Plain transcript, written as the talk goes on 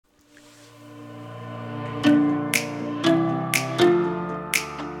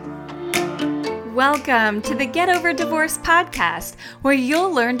Welcome to the Get Over Divorce podcast, where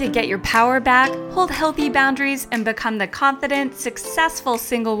you'll learn to get your power back, hold healthy boundaries, and become the confident, successful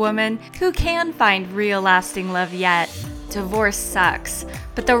single woman who can find real lasting love yet. Divorce sucks,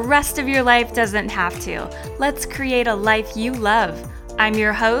 but the rest of your life doesn't have to. Let's create a life you love. I'm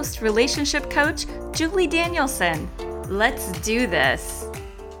your host, relationship coach, Julie Danielson. Let's do this.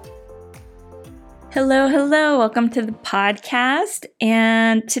 Hello. Welcome to the podcast.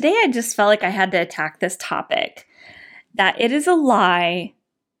 And today I just felt like I had to attack this topic, that it is a lie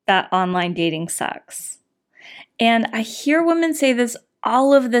that online dating sucks. And I hear women say this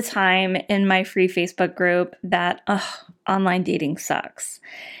all of the time in my free Facebook group that online dating sucks.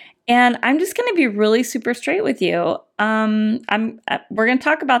 And I'm just going to be really super straight with you. We're going to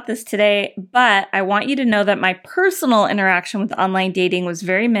talk about this today, but I want you to know that my personal interaction with online dating was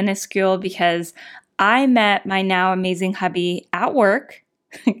very minuscule because I met my now amazing hubby at work,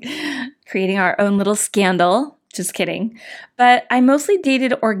 creating our own little scandal. Just kidding. But I mostly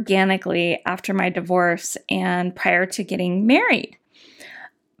dated organically after my divorce and prior to getting married.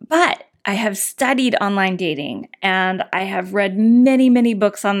 But I have studied online dating and I have read many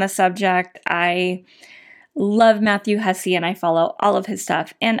books on the subject. I love Matthew Hussey and I follow all of his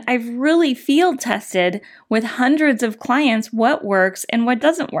stuff. And I've really field tested with hundreds of clients what works and what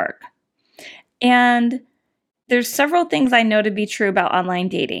doesn't work. And there's several things I know to be true about online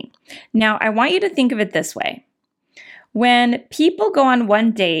dating. Now, I want you to think of it this way. When people go on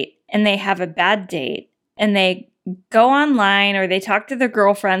one date and they have a bad date and they go online or they talk to their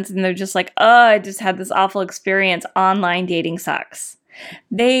girlfriends and they're just like, I just had this awful experience. Online dating sucks.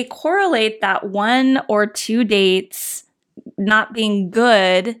 They correlate that one or two dates not being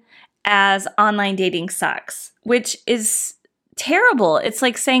good as online dating sucks, which is terrible. It's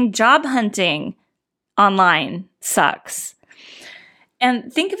like saying job hunting online sucks.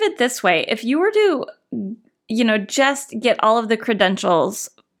 And think of it this way. If you were to, just get all of the credentials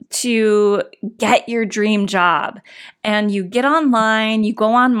to get your dream job and you get online, you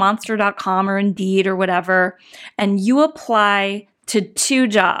go on monster.com or Indeed or whatever, and you apply to two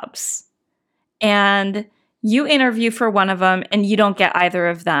jobs and you interview for one of them and you don't get either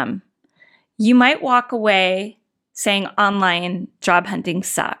of them, you might walk away saying online job hunting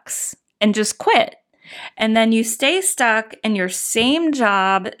sucks and just quit. And then you stay stuck in your same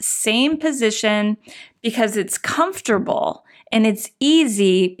job, same position because it's comfortable and it's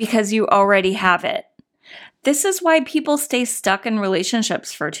easy because you already have it. This is why people stay stuck in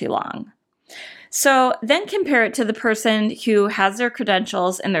relationships for too long. So then compare it to the person who has their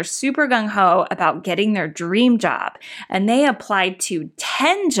credentials and they're super gung-ho about getting their dream job and they applied to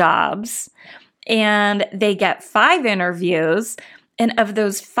 10 jobs and they get 5 interviews. And of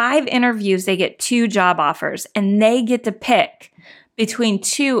those 5 interviews, they get 2 job offers and they get to pick between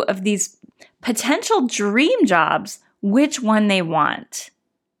 2 of these potential dream jobs, which one they want,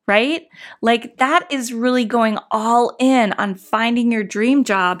 right? Like that is really going all in on finding your dream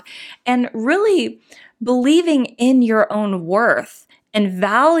job and really believing in your own worth and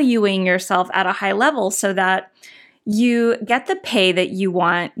valuing yourself at a high level so that you get the pay that you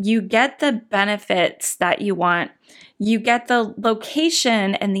want, you get the benefits that you want, you get the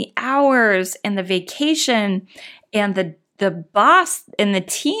location and the hours and the vacation and the boss and the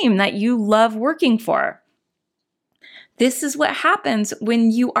team that you love working for. This is what happens when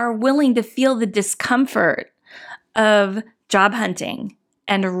you are willing to feel the discomfort of job hunting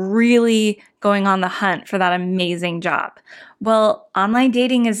and really going on the hunt for that amazing job. Well, online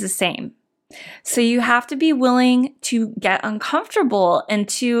dating is the same. So you have to be willing to get uncomfortable and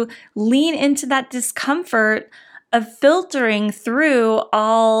to lean into that discomfort of filtering through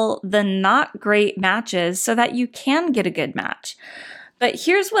all the not great matches so that you can get a good match. But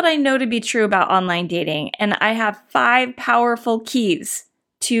here's what I know to be true about online dating. And I have 5 powerful keys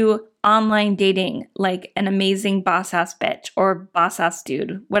to online dating, like an amazing boss-ass bitch or boss-ass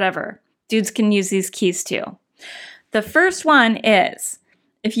dude, whatever. Dudes can use these keys too. The first one is,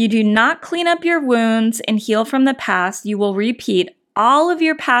 if you do not clean up your wounds and heal from the past, you will repeat all of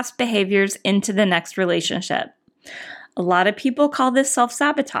your past behaviors into the next relationship. A lot of people call this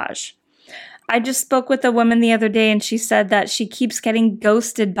self-sabotage. I just spoke with a woman the other day and she said that she keeps getting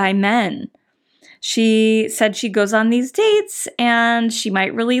ghosted by men. She said she goes on these dates and she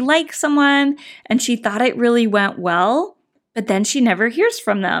might really like someone and she thought it really went well, but then she never hears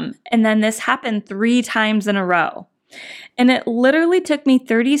from them. And then this happened 3 times in a row. And it literally took me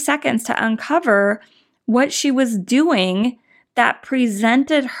 30 seconds to uncover what she was doing that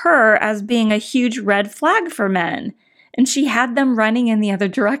presented her as being a huge red flag for men. And she had them running in the other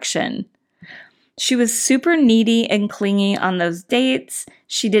direction. She was super needy and clingy on those dates.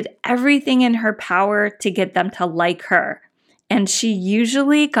 She did everything in her power to get them to like her. And she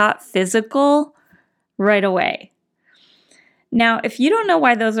usually got physical right away. Now, if you don't know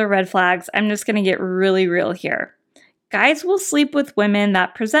why those are red flags, I'm just going to get really real here. Guys will sleep with women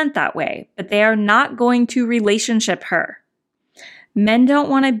that present that way, but they are not going to relationship her. Men don't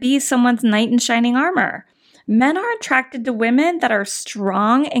want to be someone's knight in shining armor. Men are attracted to women that are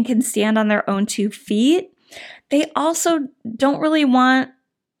strong and can stand on their own 2 feet. They also don't really want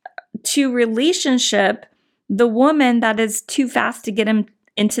to relationship the woman that is too fast to get him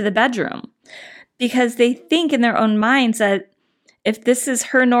into the bedroom, because they think in their own minds that if this is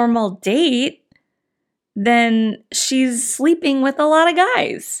her normal date, then she's sleeping with a lot of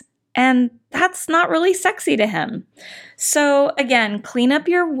guys. And that's not really sexy to him. So again, clean up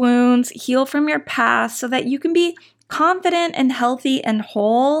your wounds, heal from your past so that you can be confident and healthy and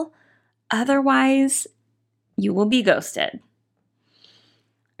whole. Otherwise, you will be ghosted.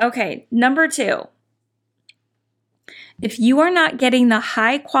 Okay, number 2. If you are not getting the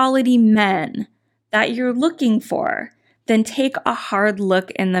high quality men that you're looking for, then take a hard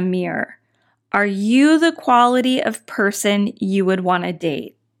look in the mirror. Are you the quality of person you would want to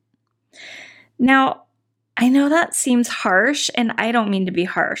date? Now, I know that seems harsh, and I don't mean to be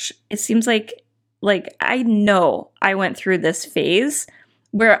harsh. It seems like I know I went through this phase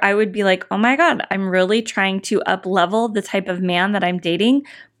where I would be like, oh my God, I'm really trying to up-level the type of man that I'm dating,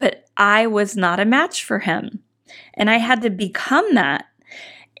 but I was not a match for him. And I had to become that.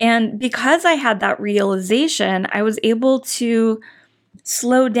 And because I had that realization, I was able to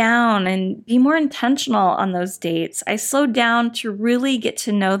slow down and be more intentional on those dates. I slowed down to really get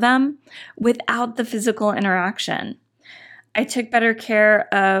to know them without the physical interaction. I took better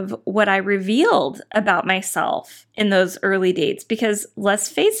care of what I revealed about myself in those early dates, because let's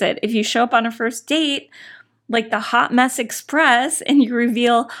face it, if you show up on a first date like the Hot Mess Express and you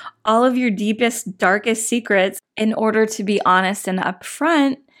reveal all of your deepest, darkest secrets in order to be honest and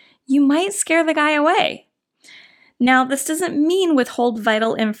upfront, you might scare the guy away. Now, this doesn't mean withhold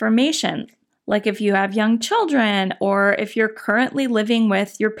vital information, like if you have young children or if you're currently living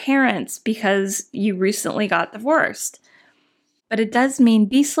with your parents because you recently got divorced. But it does mean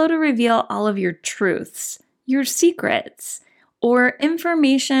be slow to reveal all of your truths, your secrets, or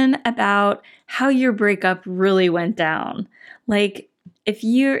information about how your breakup really went down. Like if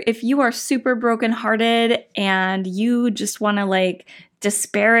you are super brokenhearted and you just want to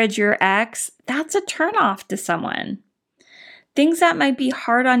disparage your ex, that's a turnoff to someone. Things that might be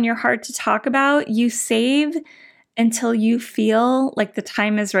hard on your heart to talk about, you save until you feel like the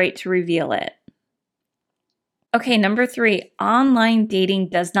time is right to reveal it. Okay, number 3, online dating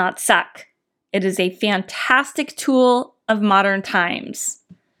does not suck. It is a fantastic tool of modern times,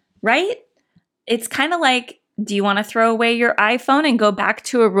 right? It's kind of like, do you want to throw away your iPhone and go back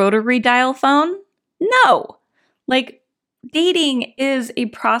to a rotary dial phone? No. Dating is a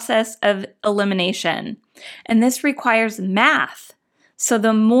process of elimination, and this requires math. So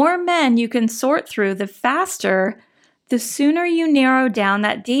the more men you can sort through, the faster, the sooner you narrow down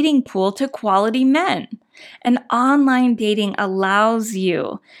that dating pool to quality men. And online dating allows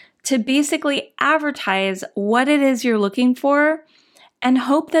you to basically advertise what it is you're looking for and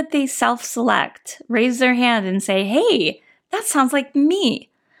hope that they self-select, raise their hand and say, hey, that sounds like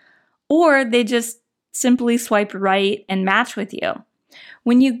me. Or they just simply swipe right and match with you.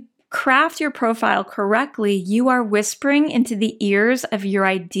 When you craft your profile correctly, you are whispering into the ears of your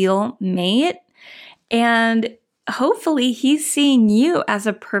ideal mate, and hopefully he's seeing you as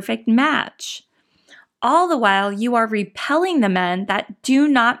a perfect match. All the while, you are repelling the men that do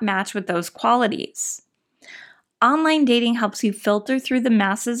not match with those qualities. Online dating helps you filter through the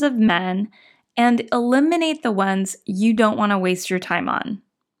masses of men and eliminate the ones you don't want to waste your time on.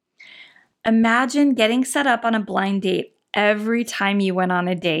 Imagine getting set up on a blind date every time you went on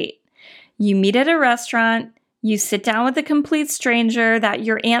a date. You meet at a restaurant, you sit down with a complete stranger that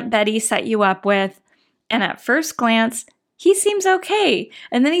your Aunt Betty set you up with, and at first glance, he seems okay.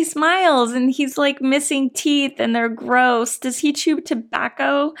 And then he smiles and he's missing teeth and they're gross. Does he chew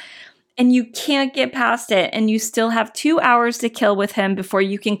tobacco? And you can't get past it, and you still have 2 hours to kill with him before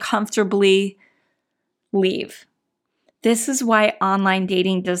you can comfortably leave. This is why online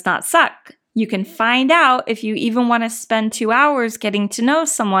dating does not suck. You can find out if you even want to spend 2 hours getting to know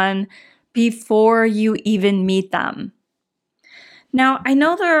someone before you even meet them. Now, I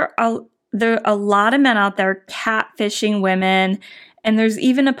know there are a lot of men out there catfishing women, and there's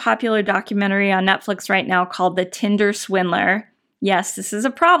even a popular documentary on Netflix right now called The Tinder Swindler. Yes, this is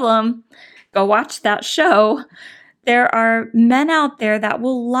a problem. Go watch that show. There are men out there that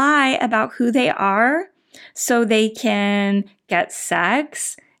will lie about who they are so they can get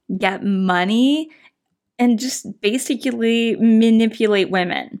sex, get money, and just basically manipulate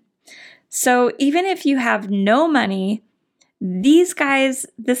women. So even if you have no money, this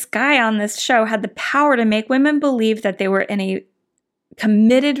guy on this show had the power to make women believe that they were in a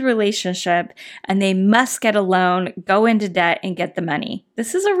committed relationship and they must get a loan, go into debt, and get the money.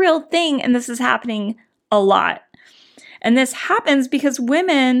 This is a real thing, and this is happening a lot. And this happens because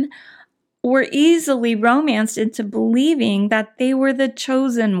women were easily romanced into believing that they were the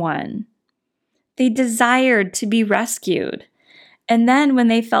chosen one. They desired to be rescued. And then when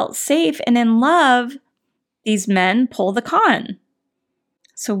they felt safe and in love, these men pull the con.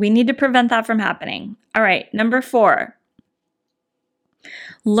 So we need to prevent that from happening. All right, number 4.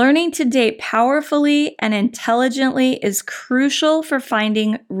 Learning to date powerfully and intelligently is crucial for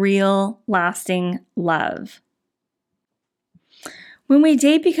finding real, lasting love. When we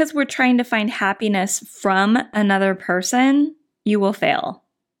date because we're trying to find happiness from another person, you will fail.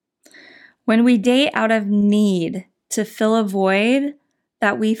 When we date out of need to fill a void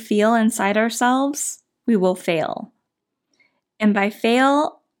that we feel inside ourselves, we will fail. And by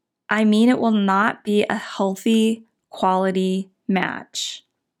fail, I mean it will not be a healthy, quality match.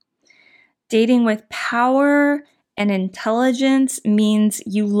 Dating with power and intelligence means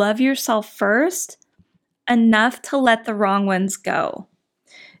you love yourself first, enough to let the wrong ones go.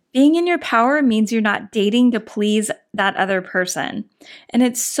 Being in your power means you're not dating to please that other person. And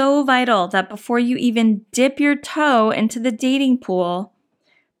it's so vital that before you even dip your toe into the dating pool,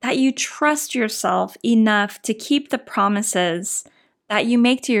 that you trust yourself enough to keep the promises that you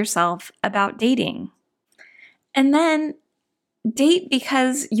make to yourself about dating. And then date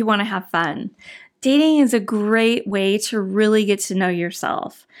because you want to have fun. Dating is a great way to really get to know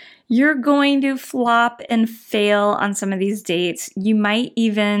yourself. You're going to flop and fail on some of these dates. You might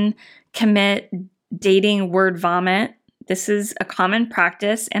even commit dating word vomit. This is a common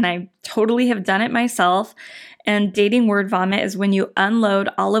practice, and I totally have done it myself. And dating word vomit is when you unload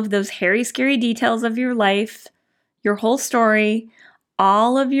all of those hairy, scary details of your life, your whole story,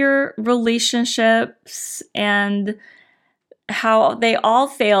 all of your relationships, and how they all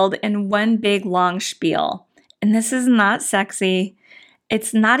failed in one big long spiel. And this is not sexy.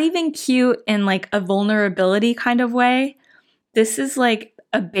 It's not even cute in like a vulnerability kind of way. This is like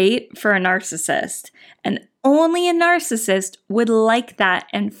a bait for a narcissist. And only a narcissist would like that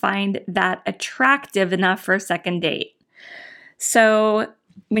and find that attractive enough for a second date. So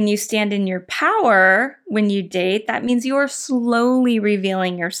when you stand in your power, when you date, that means you are slowly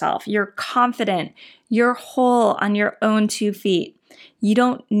revealing yourself. You're confident. You're whole on your own 2 feet. You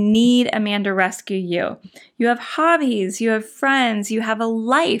don't need a man to rescue you. You have hobbies, you have friends, you have a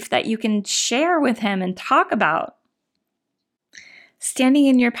life that you can share with him and talk about. Standing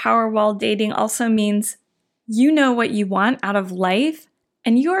in your power while dating also means you know what you want out of life,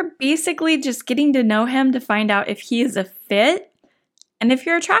 and you're basically just getting to know him to find out if he is a fit and if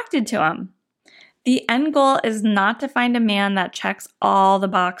you're attracted to him. The end goal is not to find a man that checks all the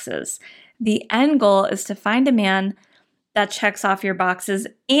boxes. The end goal is to find a man that checks off your boxes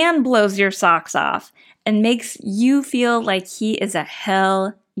and blows your socks off and makes you feel like he is a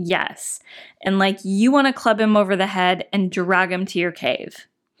hell yes, and like you want to club him over the head and drag him to your cave.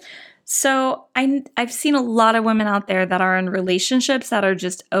 So I've seen a lot of women out there that are in relationships that are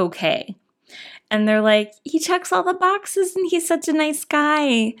just okay. And they're like, he checks all the boxes and he's such a nice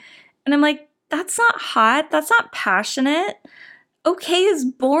guy. And I'm like, that's not hot. That's not passionate. Okay is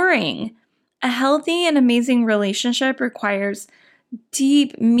boring. A healthy and amazing relationship requires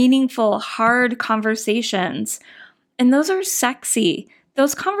deep, meaningful, hard conversations. And those are sexy.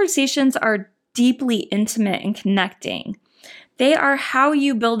 Those conversations are deeply intimate and connecting. They are how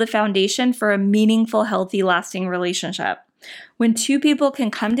you build a foundation for a meaningful, healthy, lasting relationship. When 2 people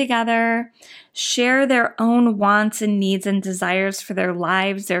can come together, share their own wants and needs and desires for their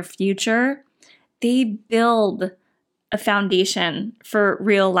lives, their future, they build a foundation for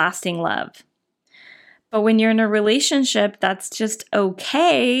real, lasting love. But when you're in a relationship that's just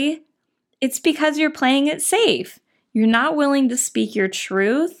okay, it's because you're playing it safe. You're not willing to speak your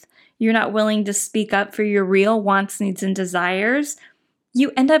truth. You're not willing to speak up for your real wants, needs, and desires.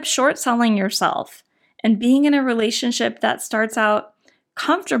 You end up short selling yourself. And being in a relationship that starts out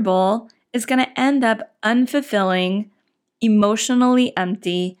comfortable is going to end up unfulfilling, emotionally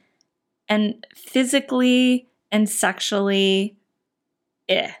empty, and physically and sexually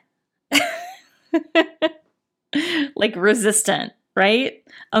like resistant, right?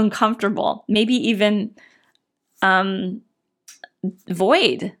 Uncomfortable, maybe even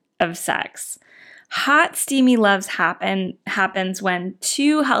void of sex. Hot, steamy loves happens when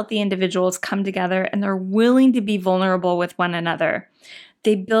two healthy individuals come together and they're willing to be vulnerable with one another.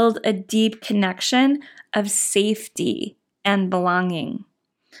 They build a deep connection of safety and belonging.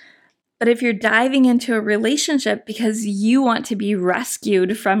 But if you're diving into a relationship because you want to be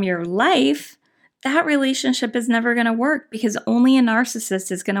rescued from your life, that relationship is never going to work because only a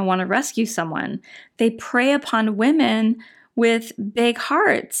narcissist is going to want to rescue someone. They prey upon women with big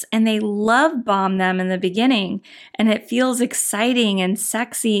hearts and they love bomb them in the beginning, and it feels exciting and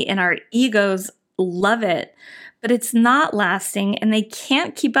sexy and our egos love it. But it's not lasting, and they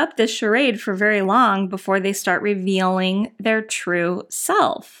can't keep up this charade for very long before they start revealing their true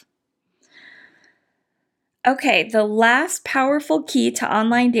self. Okay, the last powerful key to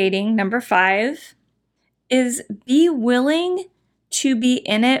online dating, number 5, is be willing to be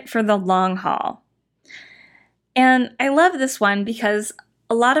in it for the long haul. And I love this one because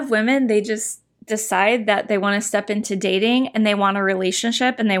a lot of women, they just decide that they want to step into dating and they want a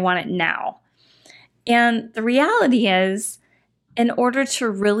relationship and they want it now. And the reality is, in order to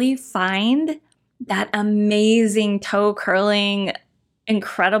really find that amazing toe-curling,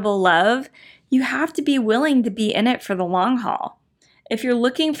 incredible love, you have to be willing to be in it for the long haul. If you're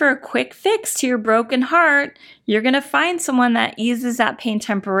looking for a quick fix to your broken heart, you're going to find someone that eases that pain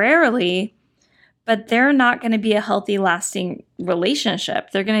temporarily, but they're not going to be a healthy, lasting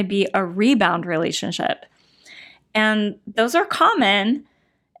relationship. They're going to be a rebound relationship. And those are common.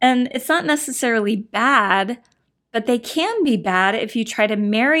 And it's not necessarily bad, but they can be bad if you try to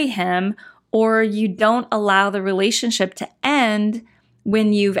marry him or you don't allow the relationship to end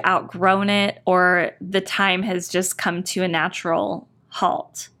when you've outgrown it or the time has just come to a natural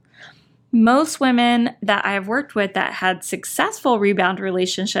halt. Most women that I've worked with that had successful rebound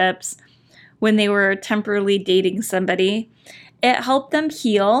relationships when they were temporarily dating somebody, it helped them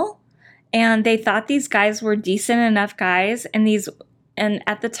heal, and they thought these guys were decent enough guys, and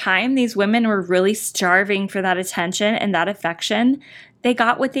at the time, these women were really starving for that attention and that affection. They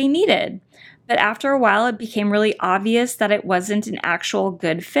got what they needed. But after a while, it became really obvious that it wasn't an actual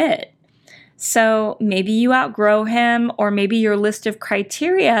good fit. So maybe you outgrow him, or maybe your list of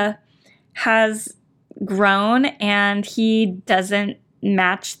criteria has grown and he doesn't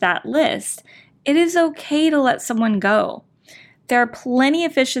match that list. It is okay to let someone go. There are plenty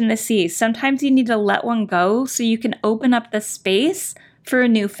of fish in the sea. Sometimes you need to let one go so you can open up the space for a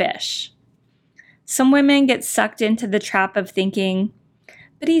new fish. Some women get sucked into the trap of thinking,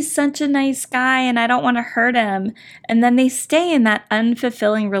 but he's such a nice guy and I don't want to hurt him. And then they stay in that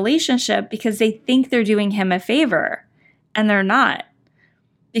unfulfilling relationship because they think they're doing him a favor, and they're not.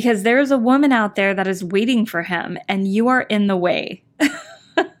 Because there's a woman out there that is waiting for him and you are in the way.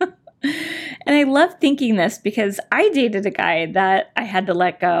 And I love thinking this because I dated a guy that I had to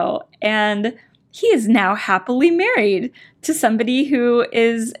let go, and he is now happily married to somebody who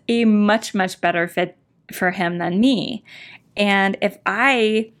is a much, much better fit for him than me. And if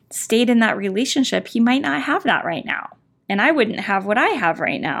I stayed in that relationship, he might not have that right now. And I wouldn't have what I have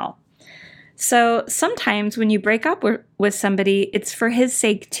right now. So sometimes when you break up with somebody, it's for his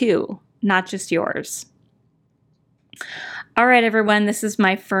sake too, not just yours. All right, everyone, this is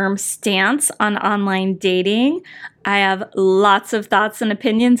my firm stance on online dating. I have lots of thoughts and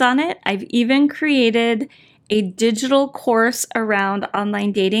opinions on it. I've even created a digital course around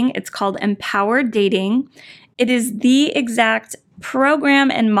online dating. It's called Empowered Dating. It is the exact program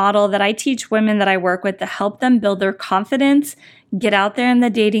and model that I teach women that I work with to help them build their confidence, get out there in the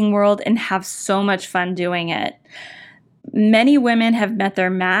dating world, and have so much fun doing it. Many women have met their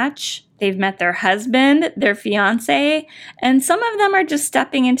match. They've met their husband, their fiance, and some of them are just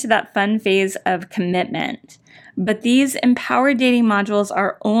stepping into that fun phase of commitment. But these Empowered Dating modules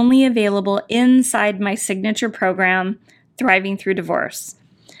are only available inside my signature program, Thriving Through Divorce.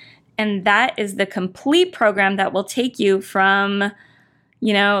 And that is the complete program that will take you from,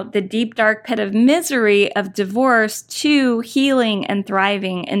 the deep, dark pit of misery of divorce to healing and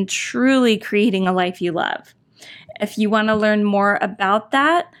thriving and truly creating a life you love. If you want to learn more about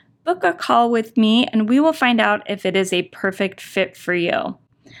that, book a call with me and we will find out if it is a perfect fit for you.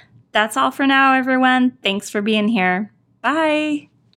 That's all for now, everyone. Thanks for being here. Bye.